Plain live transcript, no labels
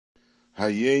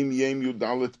Hayom Yom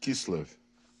Yudalet Kislev.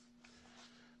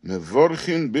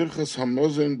 Mevorchin birchas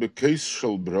hamozen bekeis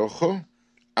shel bracha,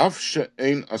 af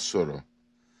she'ein asura.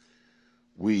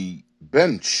 We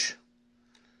bench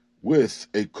with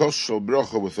a kos shel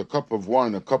bracha, with a cup of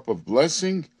wine, a cup of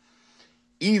blessing,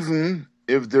 even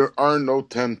if there are no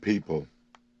 10 people.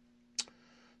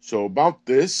 So about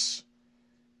this,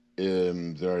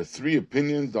 there are 3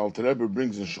 opinions the Alter Rebbe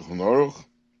brings in Shulchan Aruch.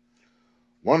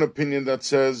 One opinion that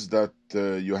says that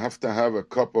you have to have a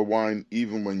cup of wine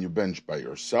even when you bench by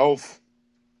yourself,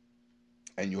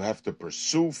 and you have to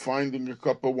pursue finding a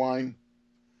cup of wine.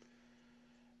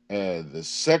 The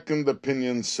second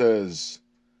opinion says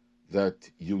that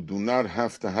you do not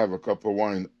have to have a cup of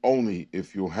wine only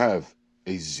if you have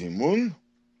a zimun,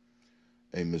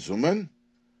 a mezumen.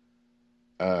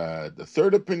 The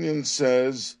third opinion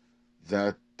says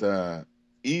that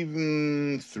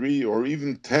even 3 or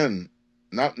even 10,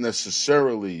 not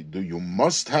necessarily do you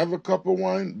must have a cup of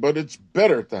wine, but it's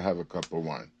better to have a cup of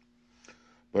wine.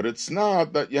 But it's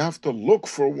not that you have to look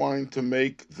for wine to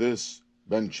make this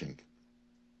benching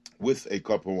with a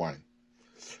cup of wine.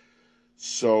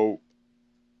 So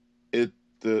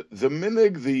the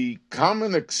minig, the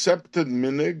common accepted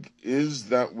minig, is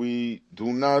that we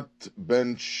do not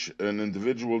bench, an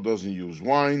individual doesn't use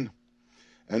wine,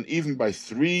 and even by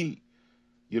 3,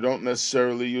 you don't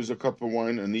necessarily use a cup of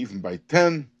wine, and even by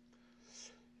 10,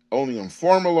 only on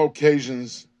formal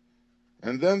occasions.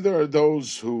 And then there are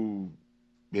those who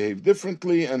behave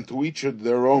differently, and to each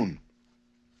their own.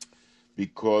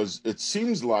 Because it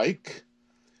seems like,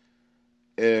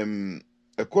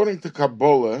 according to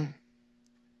Kabbalah,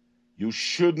 you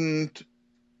shouldn't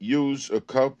use a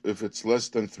cup if it's less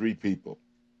than 3 people.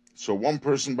 So one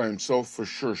person by himself for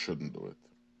sure shouldn't do it.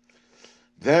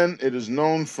 Then it is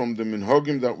known from the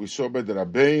minhagim that we saw by the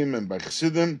Rabbeim and by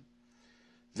Chassidim,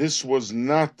 this was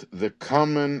not the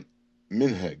common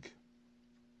minhag.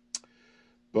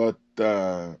 But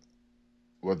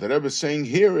what the Rebbe is saying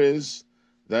here is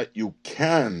that you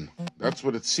can, that's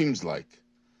what it seems like.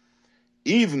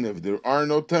 Even if there are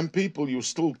no 10 people, you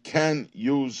still can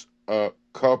use a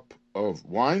cup of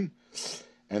wine.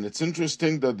 And it's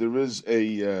interesting that there is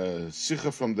a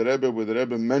sikha from the Rebbe where the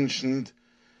Rebbe mentioned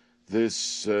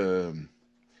this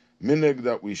minhag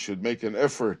that we should make an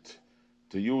effort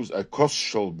to use a kos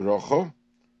shel bracha,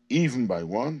 even by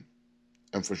 1,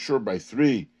 and for sure by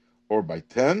 3 or by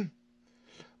 10.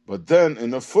 But then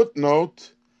in a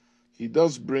footnote, he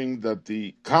does bring that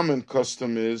the common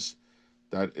custom is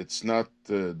that it's not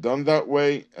done that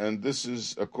way, and this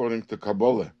is according to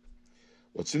Kabbalah.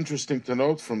 What's interesting to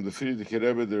note from the Frierdiker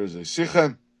Rebbe, there is a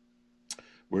sikha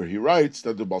where he writes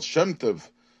that the Baal Shem Tov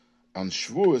on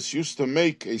Shavuos used to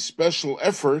make a special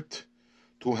effort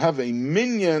to have a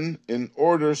minyan in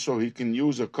order so he can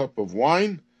use a cup of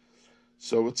wine.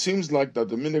 So it seems like that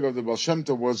the minhag of the Baal Shem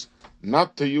Tov was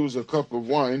not to use a cup of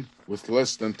wine with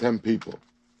less than 10 people.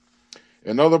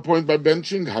 Another point by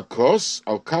benching, hakos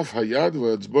al kaf hayad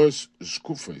ve'etzbos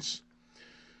shkufes.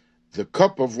 The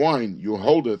cup of wine, you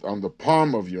hold it on the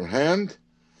palm of your hand,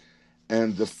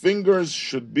 and the fingers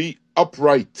should be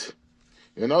upright.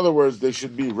 In other words, they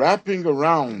should be wrapping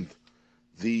around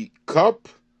the cup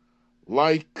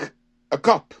like a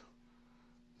cup.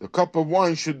 The cup of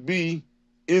wine should be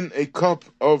in a cup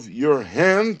of your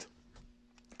hand,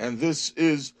 and this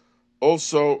is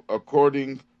also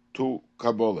according to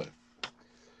Kabbalah.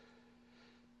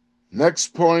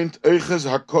 Next point, Eiches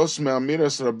hakos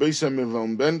me'amiras rabbeisa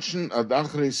mivan benchen ad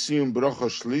achrei siyum bracha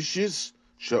shlishis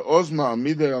she'oz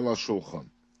ma'amidei ala shulchan.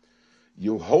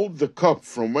 You hold the cup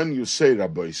from when you say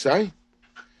rabbeisai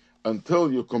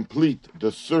until you complete the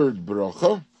 3rd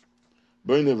bracha,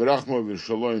 b'nei v'rachma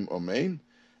v'shalom amen,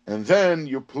 and then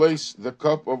you place the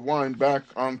cup of wine back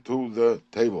onto the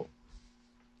table.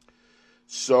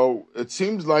 So it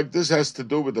seems like this has to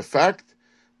do with the fact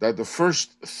that the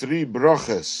first 3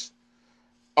 brachas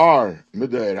are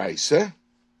mid'oraisa.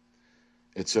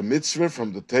 It's a mitzvah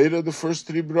from the Torah, the first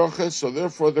 3 brachas, so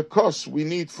therefore the kos we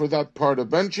need for that part of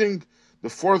benching. The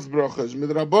 4th bracha is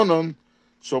midrabanan,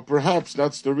 so perhaps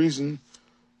that's the reason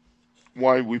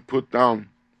why we put down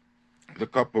the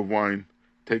cup of wine,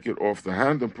 take it off the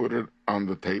hand and put it on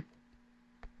the table.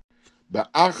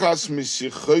 Ba'achas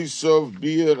misichoisov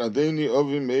bir adeni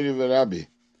ovi meiri v'rabi,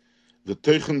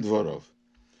 v'teichen dvorov.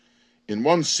 In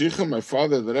one sikha, my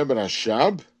father, the Rebbe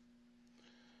Rashab,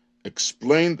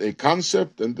 explained a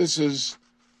concept, and this is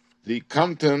the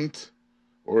content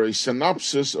or a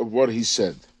synopsis of what he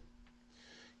said.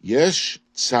 Yesh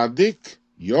Tzaddik,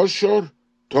 Yashar,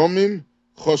 Tamim,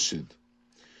 Chassid.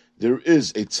 There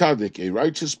is a Tzaddik, a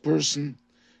righteous person,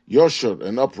 Yashar,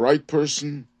 an upright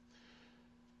person,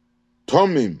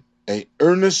 Tamim, a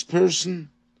earnest person.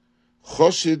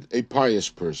 Chassid, a pious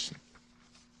person.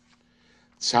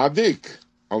 Tzaddik,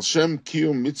 al shem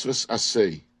kiyum mitzvahs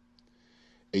asay.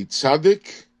 A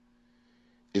tzaddik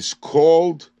is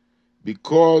called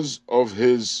because of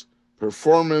his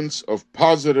performance of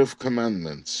positive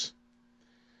commandments.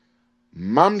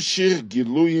 Mamshir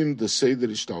giluyim de seder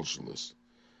ishtalshalos.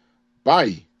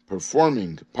 By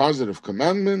performing positive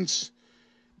commandments,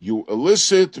 you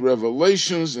elicit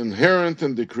revelations inherent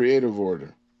in the creative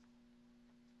order.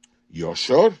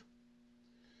 Yashar,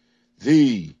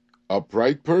 the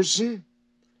upright person,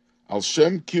 al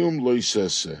shem kiyum lo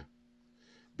yiseseh,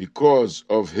 because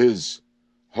of his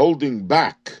holding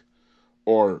back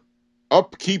or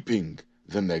upkeeping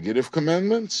the negative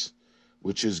commandments,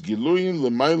 which is giluyim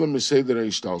l'mayla miseder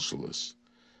ha'ishtalshalos.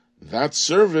 That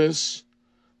service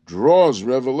draws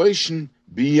revelation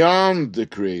beyond the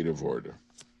creative order.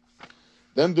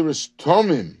 Then there is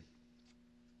Tamim,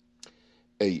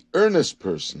 a earnest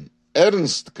person,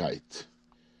 Ernstkeit,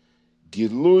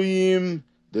 giluyim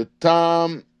de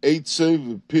tam eitze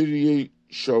v'pirye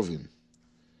shovim.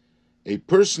 A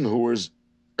person who is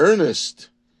earnest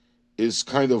is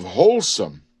kind of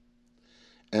wholesome,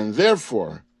 and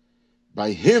therefore,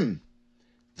 by him,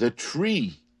 the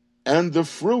tree and the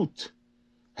fruit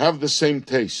have the same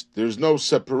taste. There's no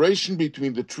separation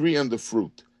between the tree and the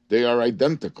fruit. They are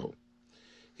identical.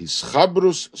 His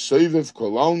chabrus soivev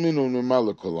kolalmin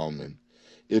u'nemala kolalmin.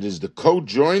 It is the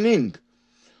co-joining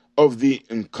of the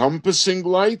encompassing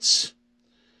lights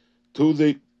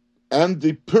and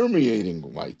the permeating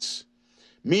lights.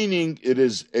 Meaning it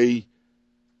is a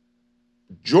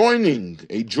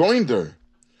joinder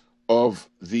of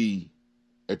the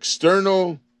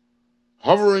external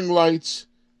hovering lights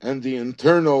and the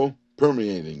internal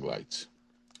permeating lights.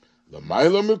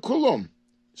 L'mayla mikulam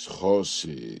is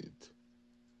Chassid.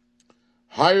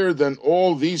 Higher than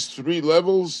all these three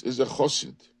levels is a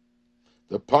Chassid,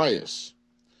 the pious.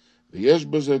 V'yesh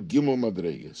baze gimel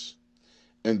madreges.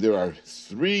 And there are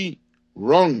three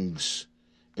rungs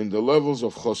in the levels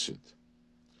of Chassid.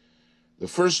 The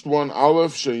first one,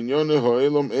 Aleph, Sheinyone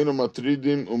Ha'elam Eno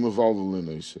Matridim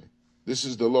Umevalvelinoise. This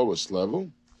is the lowest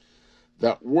level.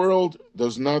 That world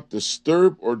does not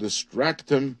disturb or distract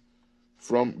him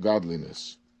from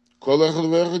godliness.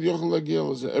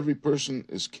 Every person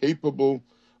is capable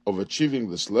of achieving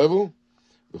this level.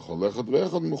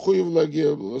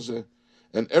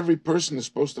 And every person is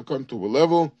supposed to come to a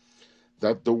level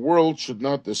that the world should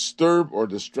not disturb or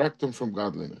distract him from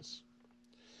godliness.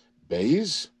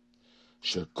 Beis,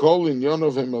 shekol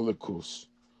inyonav emelikus.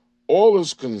 All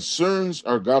his concerns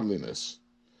are godliness.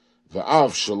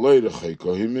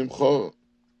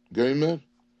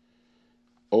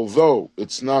 Although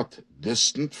it's not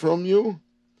distant from you,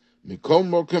 it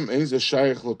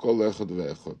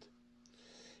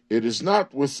is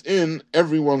not within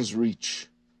everyone's reach.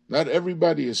 Not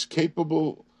everybody is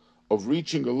capable of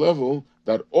reaching a level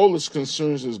that all his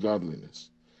concerns is godliness.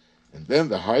 And then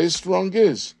the highest rung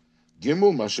is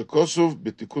Gimel Mashakosov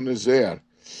B'Tikun Zeyar,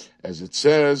 as it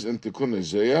says in Tikun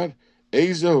Zeyar,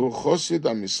 Eizahu Chosid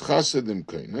Amischasedim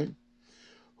Kainai,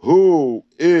 who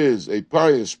is a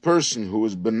pious person who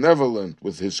is benevolent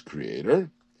with his Creator,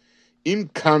 Im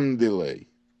Kandile,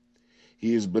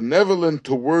 he is benevolent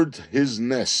toward his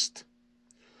nest.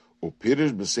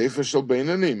 Upirish B'Sefer Shel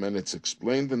Beinanim, and it's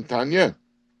explained in Tanya,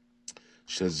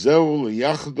 Shezeu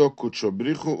L'Yachdo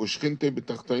Kutshobrichu Ushchinte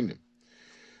B'Tachtainim.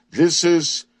 This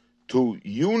is to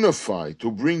unify,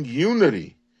 to bring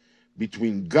unity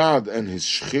between God and His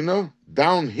Shechina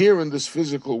down here in this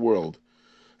physical world.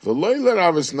 And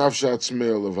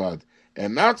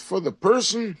not for the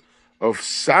person of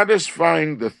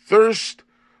satisfying the thirst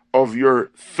of your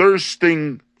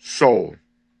thirsting soul.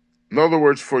 In other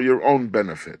words, for your own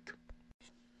benefit.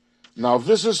 Now,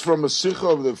 this is from a Sikha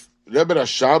of the Rebbe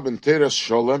Rashab in Teres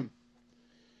Sholem,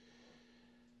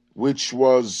 which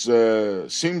was,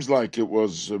 seems like it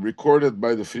was recorded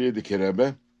by the Frierdiker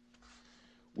Rebbe,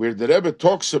 where the Rebbe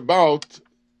talks about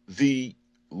the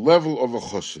level of a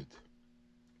Chassid,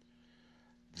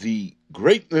 the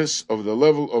greatness of the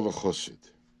level of a Chassid.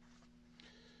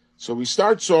 So he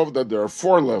starts off that there are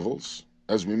four levels,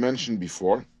 as we mentioned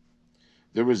before.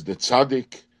 There is the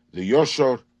Tzaddik, the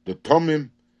Yashar, the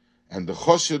Tamim, and the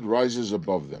Chassid rises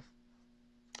above them.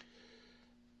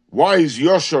 Why is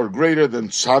Yashar greater than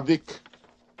Tzaddik?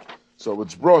 So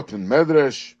it's brought in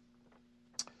Medrash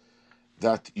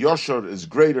that Yashar is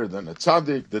greater than a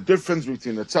Tzaddik. The difference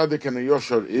between a Tzaddik and a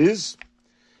Yashar is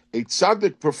a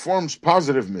Tzaddik performs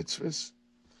positive mitzvahs.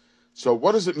 So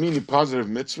what does it mean in positive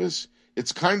mitzvahs?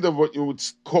 It's kind of what you would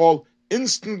call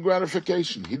instant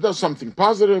gratification. He does something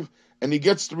positive and he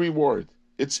gets the reward.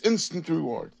 It's instant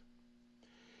reward.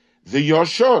 The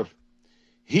Yashar,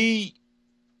 he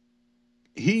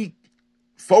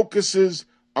focuses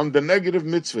on the negative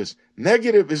mitzvahs.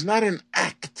 Negative is not an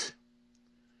act.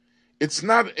 It's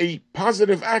not a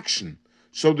positive action.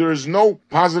 So there is no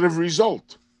positive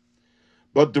result.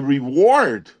 But the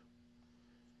reward,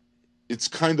 it's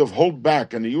kind of hold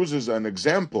back. And he uses an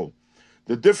example.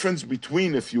 The difference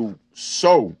between if you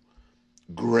sow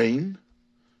grain,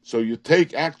 so you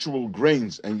take actual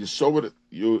grains and you sow it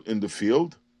in the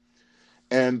field,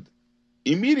 and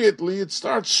immediately it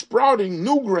starts sprouting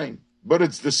new grain. But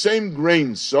it's the same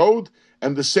grain sowed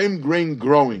and the same grain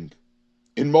growing,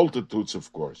 in multitudes,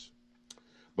 of course.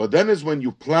 But then is when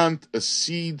you plant a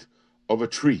seed of a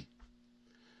tree.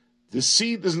 The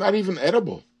seed is not even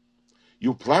edible.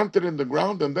 You plant it in the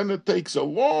ground, and then it takes a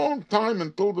long time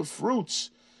until the fruits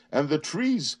and the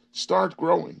trees start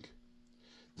growing.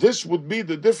 This would be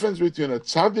the difference between a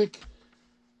tzaddik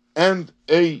and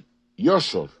a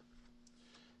yashar.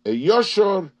 A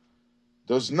yashar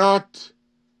does not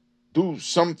do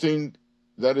something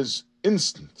that is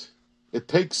instant. It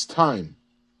takes time.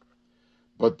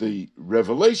 But the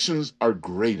revelations are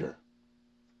greater.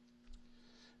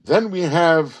 Then we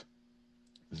have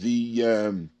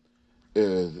the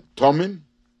Tamim.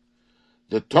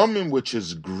 The Tamim, which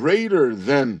is greater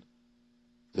than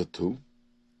the two.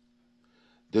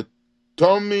 The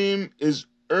Tamim is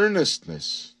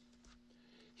earnestness.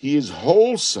 He is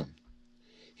wholesome.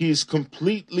 He is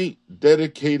completely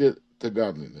dedicated to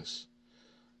godliness.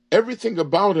 Everything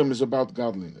about him is about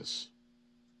godliness.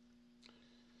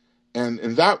 And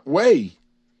in that way,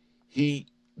 he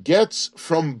gets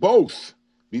from both.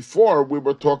 Before, we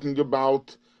were talking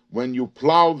about when you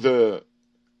plow the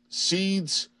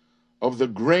seeds of the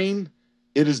grain,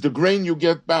 it is the grain you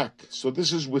get back. So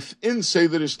this is within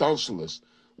Seder Ishtalshalis,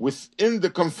 within the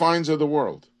confines of the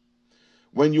world.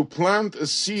 When you plant a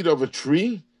seed of a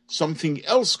tree, something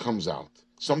else comes out,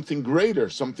 something greater,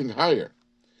 something higher.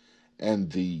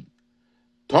 And the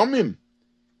Tamim,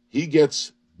 he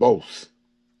gets both.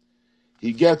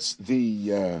 He gets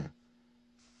the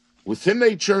within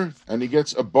nature, and he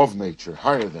gets above nature,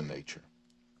 higher than nature.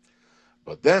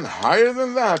 But then higher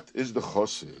than that is the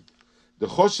Chassid. The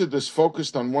Chassid is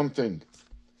focused on one thing: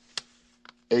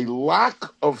 a lack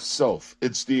of self.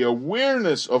 It's the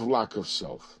awareness of lack of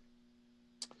self.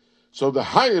 So the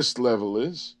highest level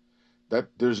is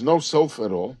that there's no self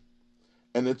at all,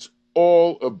 and it's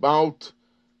all about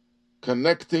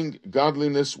connecting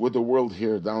godliness with the world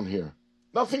here, down here.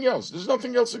 Nothing else. There's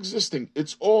nothing else existing.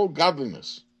 It's all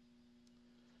godliness.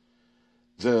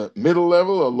 The middle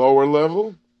level, a lower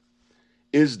level,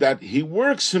 is that he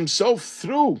works himself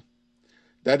through,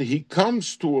 that he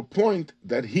comes to a point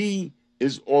that he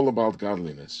is all about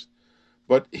godliness.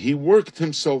 But he worked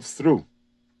himself through.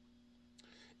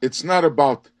 It's not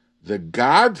about the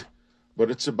God,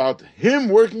 but it's about him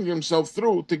working himself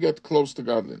through to get close to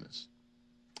godliness.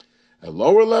 A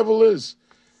lower level is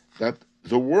that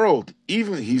the world,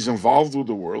 even he's involved with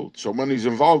the world. So when he's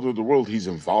involved with the world, he's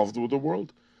involved with the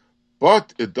world.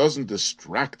 But it doesn't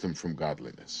distract him from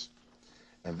godliness.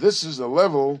 And this is a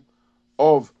level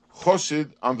of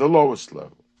Chassid on the lowest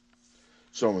level.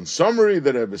 So in summary,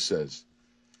 the Rebbe says,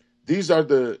 these are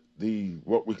the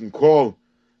what we can call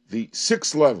the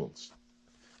 6 levels.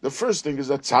 The first thing is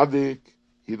a Tzaddik.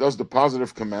 He does the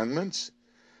positive commandments.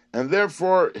 And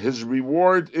therefore, his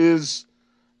reward is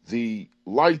the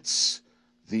lights,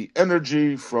 the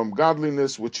energy from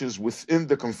godliness, which is within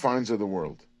the confines of the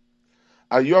world.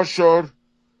 A Yashar,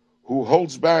 who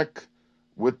holds back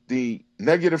with the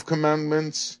negative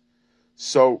commandments.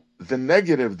 So the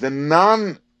negative, the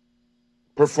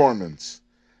non-performance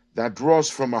that draws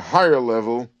from a higher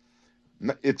level,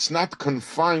 it's not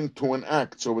confined to an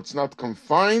act. So it's not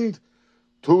confined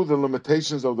to the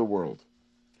limitations of the world.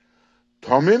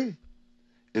 Tamim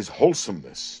is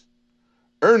wholesomeness,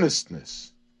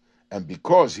 earnestness. And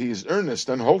because he is earnest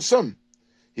and wholesome,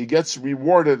 he gets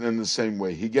rewarded in the same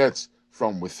way. He gets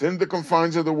from within the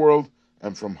confines of the world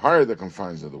and from higher the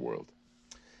confines of the world.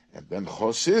 And then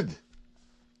Chassid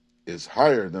is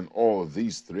higher than all of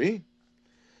these 3.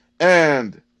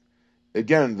 And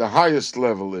again, the highest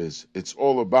level is, it's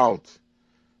all about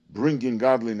bringing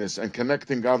godliness and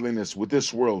connecting godliness with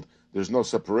this world. There's no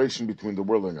separation between the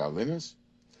world and godliness.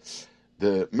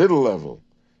 The middle level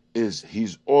is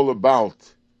he's all about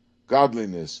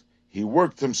godliness. He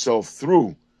worked himself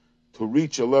through to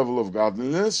reach a level of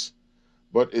godliness,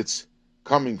 but it's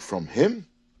coming from him.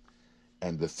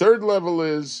 And the third level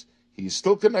is he's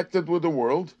still connected with the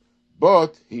world,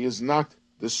 but he is not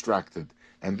distracted.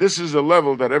 And this is a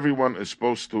level that everyone is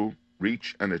supposed to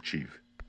reach and achieve.